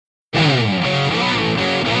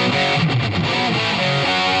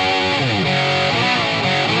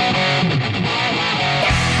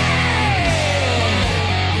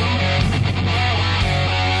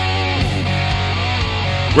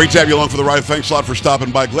Great to have you along for the ride. Thanks a lot for stopping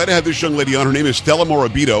by. Glad to have this young lady on. Her name is Stella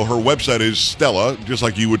Morabito. Her website is Stella, just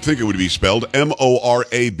like you would think it would be spelled,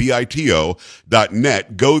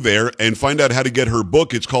 MORABITO.net. Go there and find out how to get her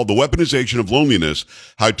book. It's called The Weaponization of Loneliness,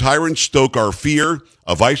 How Tyrants Stoke Our Fear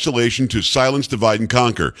of Isolation to Silence, Divide, and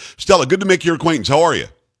Conquer. Stella, good to make your acquaintance. How are you?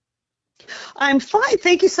 I'm fine.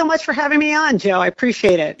 Thank you so much for having me on, Joe. I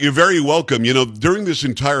appreciate it. You're very welcome. You know, during this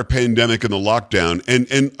entire pandemic and the lockdown,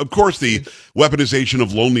 and of course the weaponization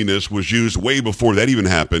of loneliness was used way before that even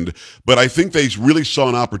happened, but I think they really saw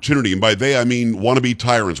an opportunity, and by they I mean wannabe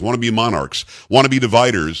tyrants, wannabe monarchs, wannabe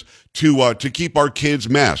dividers, to keep our kids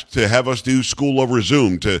masked, to have us do school over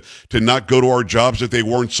Zoom, to not go to our jobs if they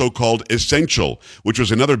weren't so-called essential, which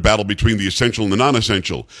was another battle between the essential and the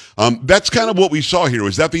non-essential. That's kind of what we saw here.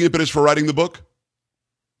 Was that the impetus for writing the book?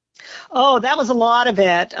 Oh, that was a lot of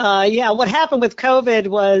it. Yeah, what happened with COVID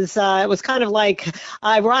was it was kind of like,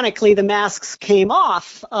 ironically, the masks came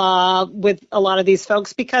off with a lot of these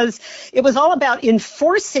folks because it was all about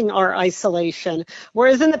enforcing our isolation.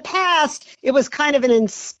 Whereas in the past, it was kind of an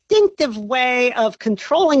instinctive way of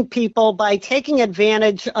controlling people by taking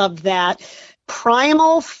advantage of that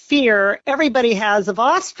primal fear everybody has of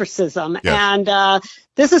ostracism. Yes. And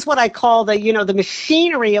this is what I call the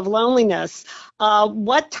machinery of loneliness.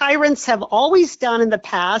 What tyrants have always done in the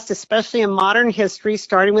past, especially in modern history,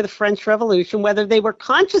 starting with the French Revolution, whether they were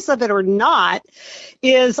conscious of it or not,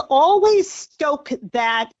 is always stoke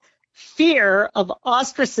that fear of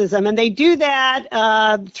ostracism. And they do that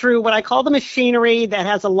through what I call the machinery that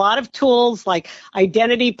has a lot of tools like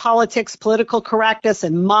identity politics, political correctness,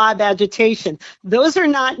 and mob agitation. Those are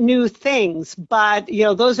not new things, but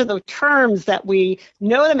those are the terms that we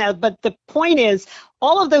know them as. But the point is,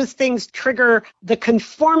 all of those things trigger the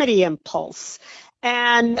conformity impulse.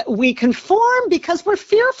 And we conform because we're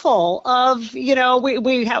fearful of,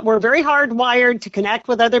 we're very hardwired to connect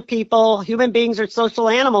with other people. Human beings are social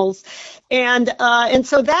animals. And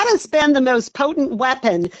so that has been the most potent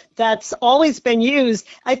weapon that's always been used.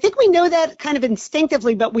 I think we know that kind of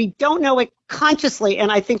instinctively, but we don't know it consciously.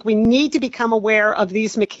 And I think we need to become aware of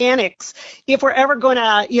these mechanics if we're ever going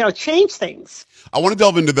to, change things. I want to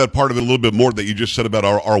delve into that part of it a little bit more that you just said about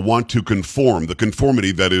our want to conform, the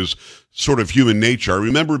conformity that is sort of human nature. I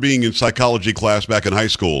remember being in psychology class back in high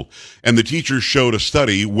school, and the teacher showed a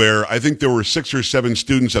study where I think there were 6 or 7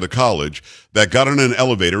 students at a college that got on an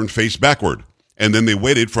elevator and faced backward. And then they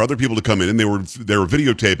waited for other people to come in, and they were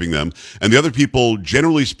videotaping them. And the other people,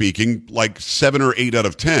 generally speaking, like 7 or 8 out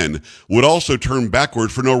of 10, would also turn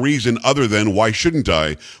backward for no reason other than why shouldn't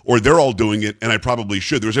I? Or they're all doing it, and I probably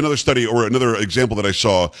should. There was another study or another example that I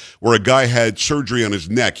saw where a guy had surgery on his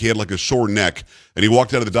neck. He had like a sore neck, and he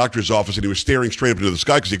walked out of the doctor's office and he was staring straight up into the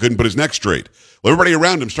sky because he couldn't put his neck straight. Well, everybody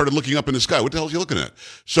around him started looking up in the sky. What the hell is he looking at?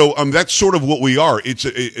 So that's sort of what we are. It's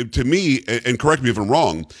to me, and correct me if I'm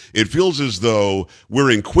wrong, it feels as though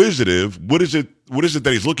we're inquisitive. What is it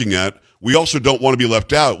that he's looking at? We also don't want to be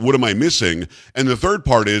left out. What am I missing? And the third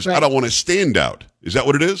part is, right, I don't want to stand out. Is that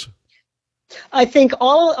what it is? I think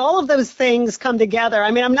all of those things come together.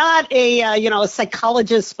 I mean, I'm not a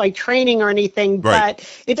psychologist by training or anything, right,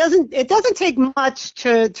 but it doesn't take much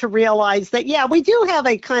to realize that, yeah, we do have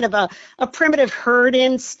a kind of a primitive herd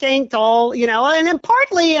instinct, and then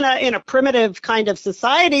partly in a primitive kind of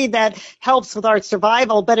society that helps with our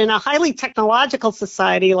survival, but in a highly technological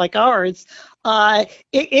society like ours,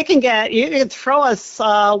 it can throw us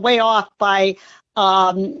way off by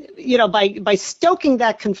stoking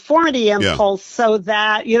that conformity impulse, so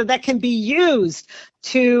that, that can be used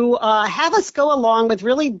to have us go along with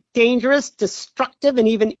really dangerous, destructive, and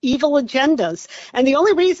even evil agendas. And the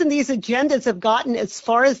only reason these agendas have gotten as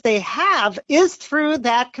far as they have is through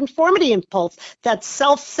that conformity impulse, that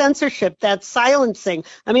self-censorship, that silencing.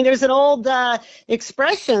 I mean, there's an old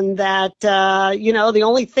expression that, the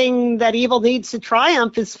only thing that evil needs to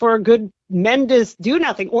triumph is for good men to do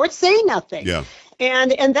nothing or say nothing. Yeah.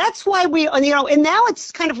 And that's why and now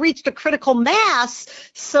it's kind of reached a critical mass,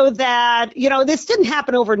 so that, this didn't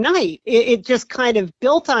happen overnight. It just kind of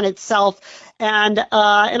built on itself. And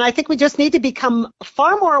I think we just need to become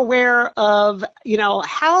far more aware of,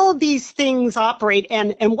 how these things operate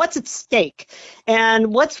and what's at stake.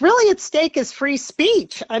 And what's really at stake is free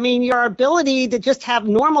speech. I mean, your ability to just have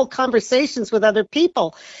normal conversations with other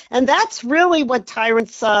people. And that's really what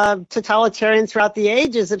tyrants, totalitarians throughout the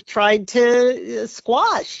ages have tried to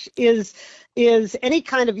squash, is any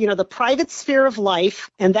kind of, the private sphere of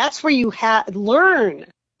life. And that's where you learn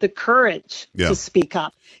the courage to speak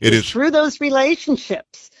up. It is through those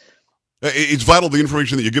relationships. It's vital, the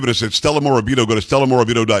information that you're giving us at Stella Morabito. Go to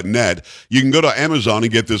StellaMorabito.net. You can go to Amazon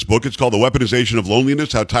and get this book. It's called The Weaponization of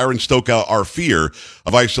Loneliness, How Tyrants Stoke Out Our Fear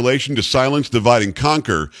of Isolation to Silence, Divide, and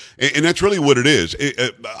Conquer. And that's really what it is.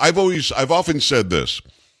 I've often said this,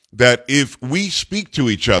 that if we speak to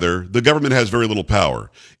each other, the government has very little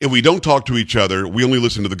power. If we don't talk to each other, we only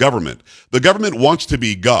listen to the government. The government wants to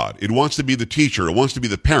be God. It wants to be the teacher. It wants to be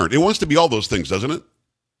the parent. It wants to be all those things, doesn't it?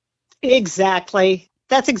 Exactly.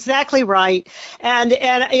 That's exactly right. And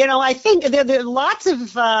I think there are lots of,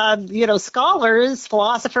 scholars,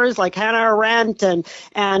 philosophers like Hannah Arendt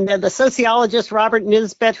and the sociologist Robert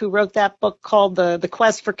Nisbet, who wrote that book called The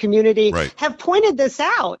Quest for Community, Right. have pointed this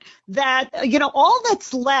out, that, all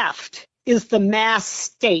that's left is the mass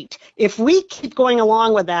state. If we keep going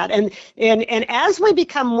along with that, and as we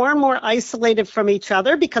become more and more isolated from each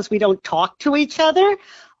other because we don't talk to each other,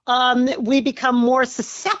 we become more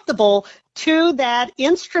susceptible to that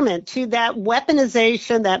instrument, to that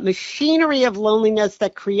weaponization, that machinery of loneliness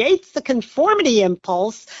that creates the conformity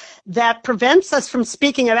impulse that prevents us from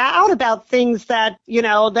speaking out about things that,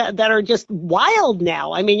 that are just wild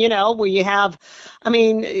now. I mean, where you have,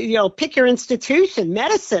 pick your institution,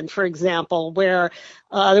 medicine, for example, where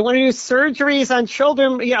they want to do surgeries on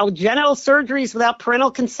children, genital surgeries without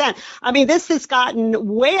parental consent. I mean, this has gotten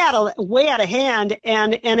way out of hand,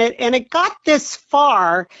 and it got this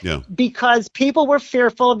far because people were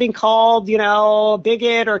fearful of being called,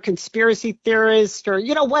 bigot or conspiracy theorist or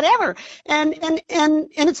whatever. And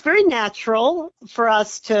it's very natural for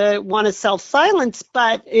us to want to self-silence,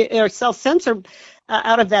 or self-censor.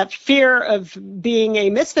 Out of that fear of being a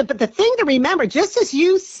misfit. But the thing to remember, just as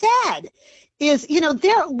you said, is,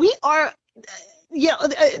 there we are,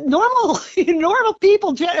 normal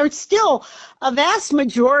people are still a vast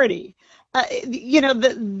majority.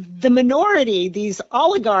 The minority, these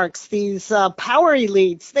oligarchs, these power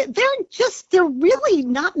elites, they're really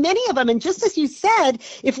not many of them. And just as you said,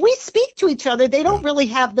 if we speak to each other, they don't really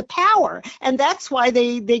have the power. And that's why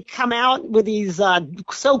they come out with these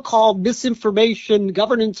so-called misinformation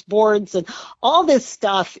governance boards, and all this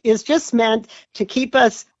stuff is just meant to keep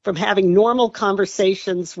us from having normal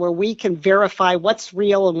conversations where we can verify what's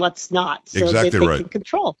real and what's not, so exactly that they right. can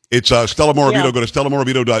control. It's Stella Morabito. Go to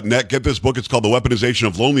StellaMorabito.net. Get this book. It's called The Weaponization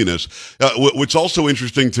of Loneliness. What's also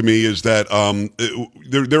interesting to me is that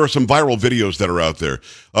there are some viral videos that are out there,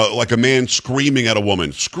 like a man screaming at a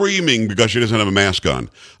woman, screaming because she doesn't have a mask on.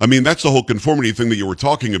 I mean, that's the whole conformity thing that you were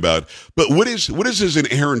talking about. But what is his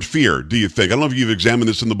inherent fear, do you think? I don't know if you've examined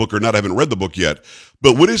this in the book or not. I haven't read the book yet.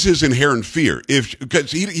 But what is his inherent fear?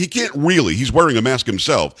 Because he can't really, he's wearing a mask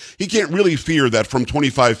himself. He can't really fear that from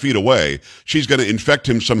 25 feet away, she's going to infect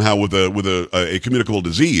him somehow with a communicable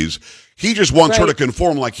disease. He just wants her to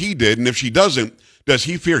conform like he did. And if she doesn't, does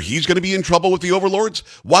he fear he's going to be in trouble with the overlords?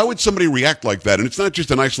 Why would somebody react like that? And it's not just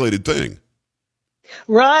an isolated thing.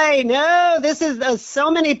 Right. No, this is so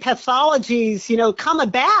many pathologies, come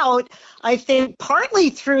about, I think,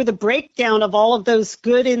 partly through the breakdown of all of those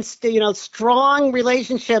good, strong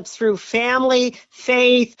relationships through family,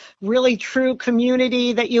 faith, really true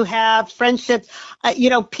community that you have, friendships.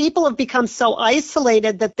 People have become so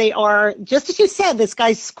isolated that they are, just as you said, this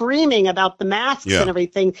guy screaming about the masks and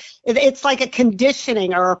everything. It's like a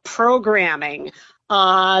conditioning or a programming.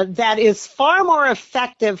 That is far more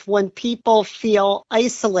effective when people feel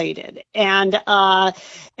isolated. And I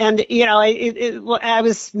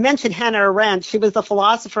was mentioned Hannah Arendt. She was the political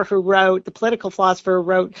philosopher who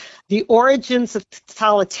wrote The Origins of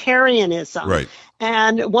Totalitarianism. Right.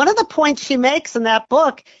 And one of the points she makes in that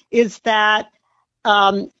book is that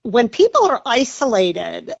when people are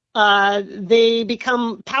isolated, they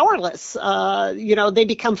become powerless. They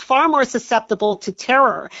become far more susceptible to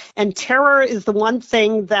terror. And terror is the one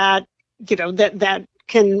thing that, that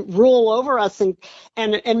can rule over us and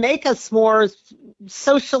make us more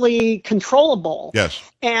socially controllable. Yes.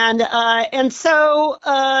 And so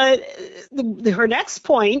her next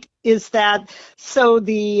point is that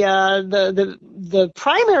the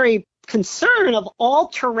primary concern of all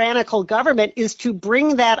tyrannical government is to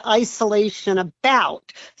bring that isolation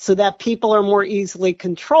about so that people are more easily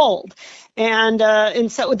controlled. And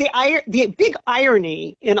so the big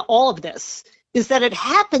irony in all of this is that it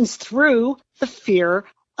happens through the fear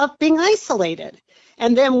of being isolated.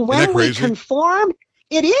 And then when we conform,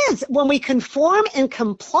 it is when we conform and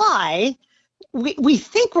comply, we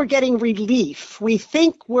think we're getting relief. We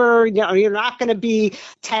think you're not going to be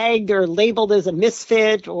tagged or labeled as a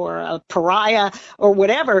misfit or a pariah or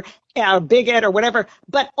whatever, a bigot or whatever.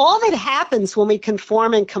 But all that happens when we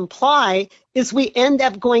conform and comply is we end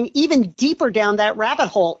up going even deeper down that rabbit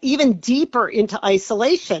hole, even deeper into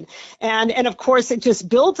isolation. And of course, it just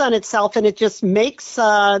builds on itself, and it just makes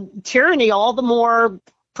tyranny all the more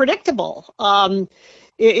predictable.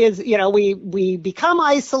 We become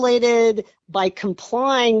isolated by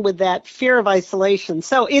complying with that fear of isolation.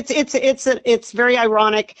 So it's very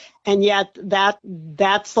ironic, and yet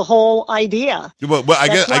that's the whole idea. Well, I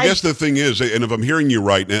guess the thing is, and if I'm hearing you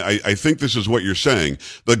right, and I think this is what you're saying,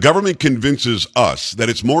 the government convinces us that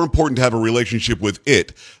it's more important to have a relationship with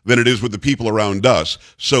it than it is with the people around us.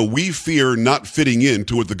 So we fear not fitting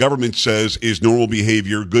into what the government says is normal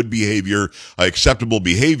behavior, good behavior, acceptable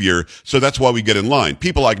behavior. So that's why we get in line.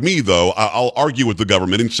 People like me, though, I'll argue with the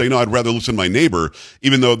government and say, no, I'd rather listen to my neighbor,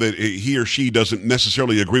 even though that he or she doesn't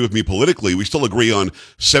necessarily agree with me politically. We still agree on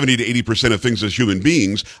 70 to 80% of things as human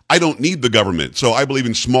beings. I don't need the government. So I believe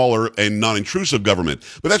in smaller and non-intrusive government.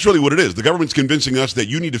 But that's really what it is. The government's convincing us that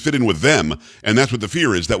you need to fit in with them, and that's what the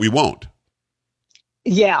fear is, that we won't.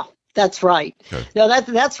 Yeah, that's right. Okay. No,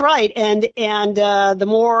 that's right. And the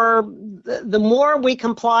more we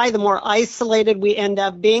comply, the more isolated we end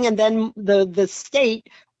up being, and then the state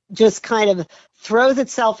just kind of throws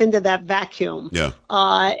itself into that vacuum. Yeah.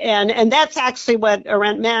 And that's actually what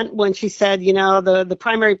Arendt meant when she said, the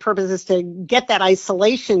primary purpose is to get that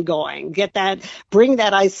isolation going, bring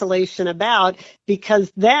that isolation about,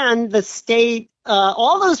 because then the state,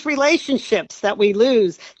 all those relationships that we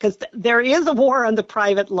lose, because there is a war on the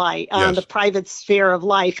private life, on the private sphere of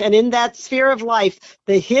life. And in that sphere of life,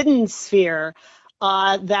 the hidden sphere,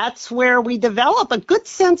 that's where we develop a good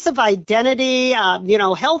sense of identity,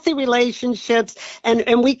 healthy relationships, and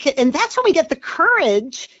that's when we get the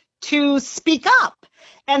courage to speak up.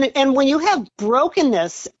 And when you have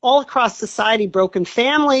brokenness all across society, broken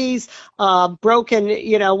families, broken,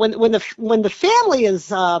 when the family is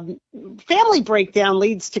family breakdown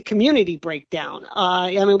leads to community breakdown.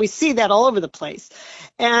 We see that all over the place,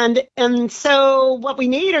 and so what we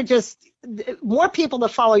need are just more people to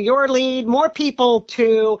follow your lead, more people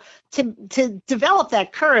to develop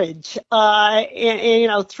that courage,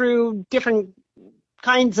 through different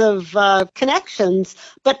kinds of connections,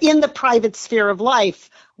 but in the private sphere of life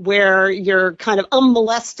where you're kind of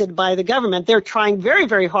unmolested by the government. They're trying very,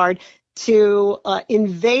 very hard to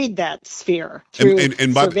invade that sphere through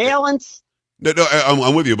surveillance. No,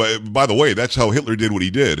 I'm with you. By the way, that's how Hitler did what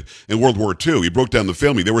he did in World War II. He broke down the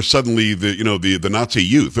family. They were suddenly the Nazi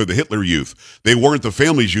youth or the Hitler youth. They weren't the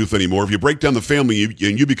family's youth anymore. If you break down the family and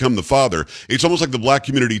you become the father, it's almost like the black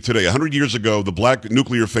community today. 100 years ago, the black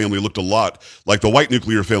nuclear family looked a lot like the white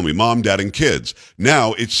nuclear family, mom, dad, and kids.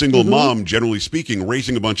 Now it's single mom, generally speaking,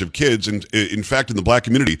 raising a bunch of kids. And in fact, in the black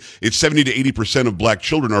community, it's 70 to 80% of black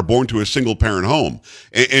children are born to a single parent home.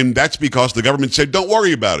 And that's because the government said, don't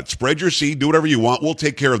worry about it. Spread your seed, do whatever you want, we'll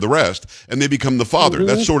take care of the rest, and they become the father.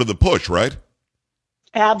 That's sort of the push, right?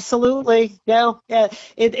 Absolutely. No,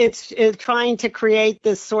 it's trying to create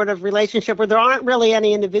this sort of relationship where there aren't really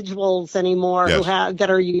any individuals anymore that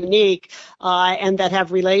are unique and that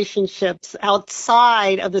have relationships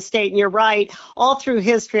outside of the state. And you're right, all through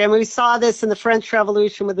history. We saw this in the French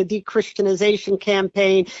Revolution with the de-Christianization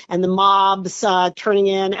campaign and the mobs turning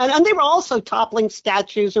in. And they were also toppling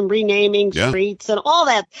statues and renaming streets and all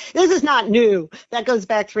that. This is not new. That goes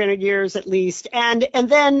back 300 years at least. And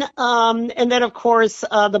then of course,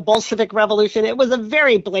 the Bolshevik Revolution. It was a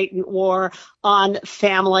very blatant war on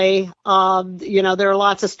family. There are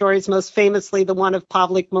lots of stories, most famously the one of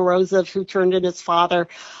Pavlik Morozov, who turned in his father,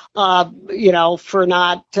 for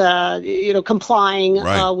not, complying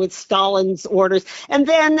with Stalin's orders. And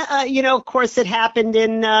then, of course, it happened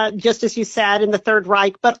in, just as you said, in the Third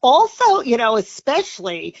Reich, but also,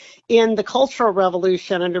 especially in the Cultural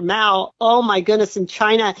Revolution under Mao. Oh, my goodness, in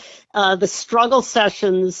China, the struggle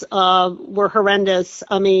sessions were horrendous.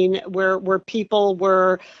 Where people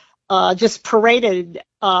were just paraded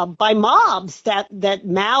by mobs that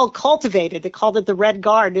Mao cultivated. They called it the Red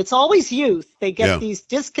Guard. It's always youth. They get these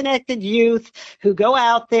disconnected youth who go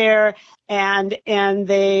out there and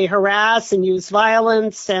they harass and use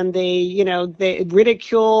violence, and they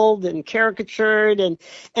ridiculed and caricatured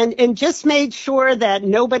and just made sure that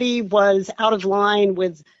nobody was out of line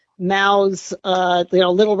with Mao's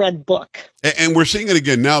Little Red Book. And we're seeing it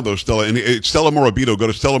again now, though, Stella. And it's Stella Morabito. Go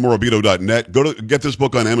to StellaMorabito.net. Go to get this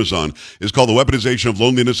book on Amazon. It's called The Weaponization of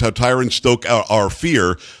Loneliness, How Tyrants Stoke our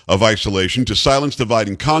Fear of Isolation to Silence, Divide,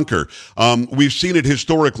 and Conquer. We've seen it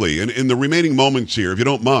historically. And in the remaining moments here, if you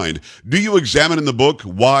don't mind, do you examine in the book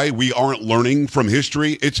why we aren't learning from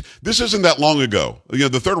history? This isn't that long ago. The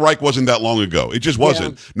Third Reich wasn't that long ago. It just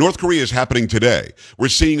wasn't. Yeah. North Korea is happening today. We're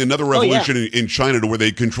seeing another revolution in China to where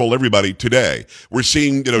they control everybody today. We're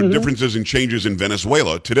seeing, differences and changes in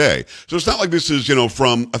Venezuela today. So it's not like this is,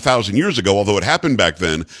 from 1,000 years ago, although it happened back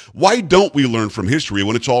then. Why don't we learn from history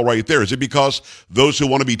when it's all right there? Is it because those who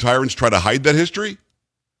want to be tyrants try to hide that history?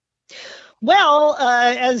 Well,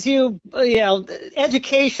 as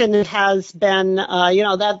education has been,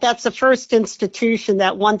 that's the first institution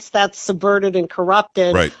that once that's subverted and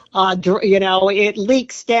corrupted, right. It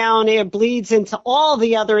leaks down, it bleeds into all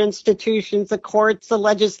the other institutions, the courts, the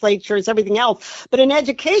legislatures, everything else. But in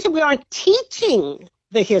education, we aren't teaching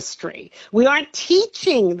the history. We aren't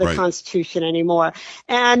teaching the Constitution anymore.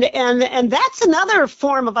 And that's another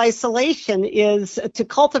form of isolation, is to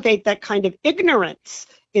cultivate that kind of ignorance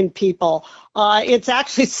in people. It's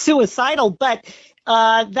actually suicidal, but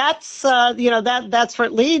that's where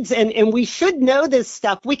it leads. And we should know this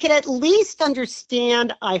stuff. We can at least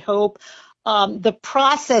understand, I hope, the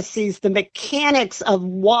processes, the mechanics of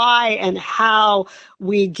why and how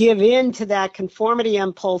we give in to that conformity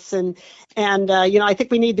impulse. And I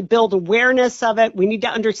think we need to build awareness of it. We need to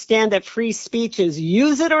understand that free speech is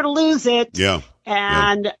use it or lose it. Yeah.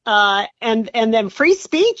 And then free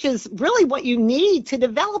speech is really what you need to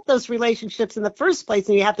develop those relationships in the first place.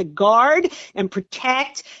 And you have to guard and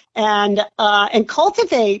protect and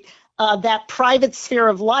cultivate that private sphere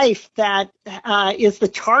of life that is the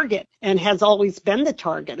target and has always been the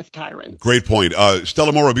target of tyrants. Great point.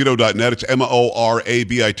 StellaMorabito.net. It's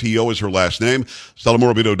Morabito is her last name.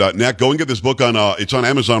 StellaMorabito.net. Go and get this book it's on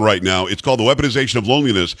Amazon right now. It's called The Weaponization of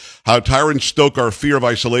Loneliness, How Tyrants Stoke Our Fear of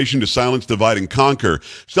Isolation to Silence, Divide, and Conquer.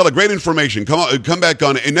 Stella, great information. Come back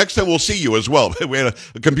on. And next time we'll see you as well. We had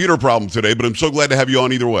a computer problem today, but I'm so glad to have you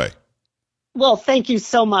on either way. Well, thank you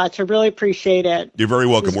so much. I really appreciate it. You're very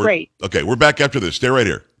welcome. Great. Okay, we're back after this. Stay right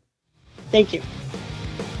here. Thank you.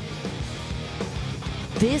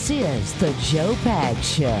 This is the Joe Pags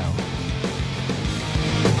Show.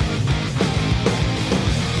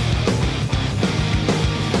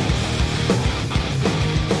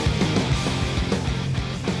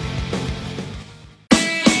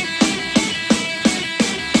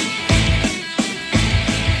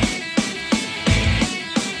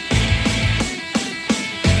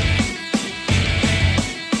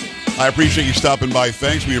 I appreciate you stopping by.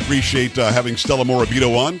 Thanks. We appreciate having Stella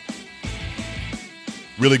Morabito on.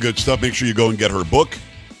 Really good stuff. Make sure you go and get her book.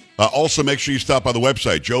 Also, make sure you stop by the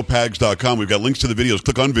website, joepags.com. We've got links to the videos.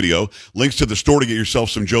 Click on video. Links to the store to get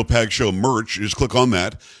yourself some Joe Pags Show merch. Just click on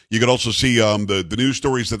that. You can also see the news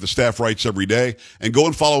stories that the staff writes every day. And go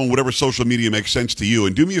and follow on whatever social media makes sense to you.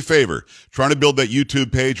 And do me a favor. Trying to build that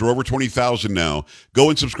YouTube page. We're over 20,000 now.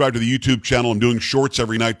 Go and subscribe to the YouTube channel. I'm doing shorts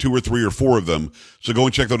every night, 2 or 3 or 4 of them. So go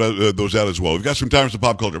and check those out as well. We've got some time for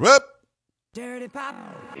pop culture. Dirty pop.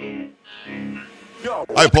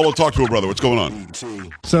 Hi, Polo. Talk to her, brother. What's going on?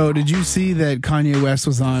 So, did you see that Kanye West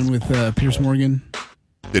was on with Piers Morgan?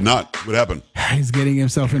 Did not. What happened? He's getting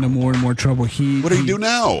himself into more and more trouble. What did he do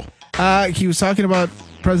now? He was talking about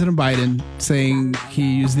President Biden, saying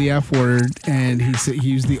he used the F word, and he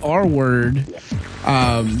used the R word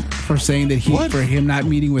for saying that for him not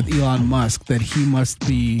meeting with Elon Musk, that he must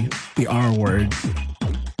be the R word.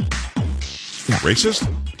 Yeah. Racist?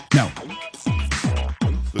 No.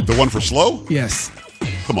 The one for slow? Yes.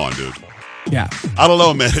 Come on, dude. Yeah. I don't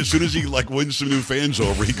know, man. As soon as he wins some new fans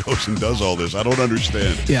over, he goes and does all this. I don't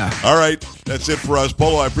understand. Yeah. All right. That's it for us.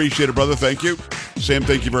 Polo, I appreciate it, brother. Thank you. Sam,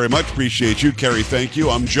 thank you very much. Appreciate you. Carrie, thank you.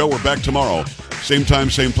 I'm Joe. We're back tomorrow. Same time,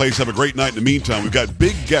 same place. Have a great night. In the meantime, we've got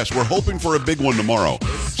big guests. We're hoping for a big one tomorrow.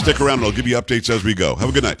 Stick around and I'll give you updates as we go. Have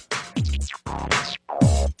a good night.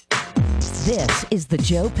 This is the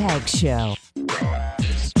Joe Pags Show.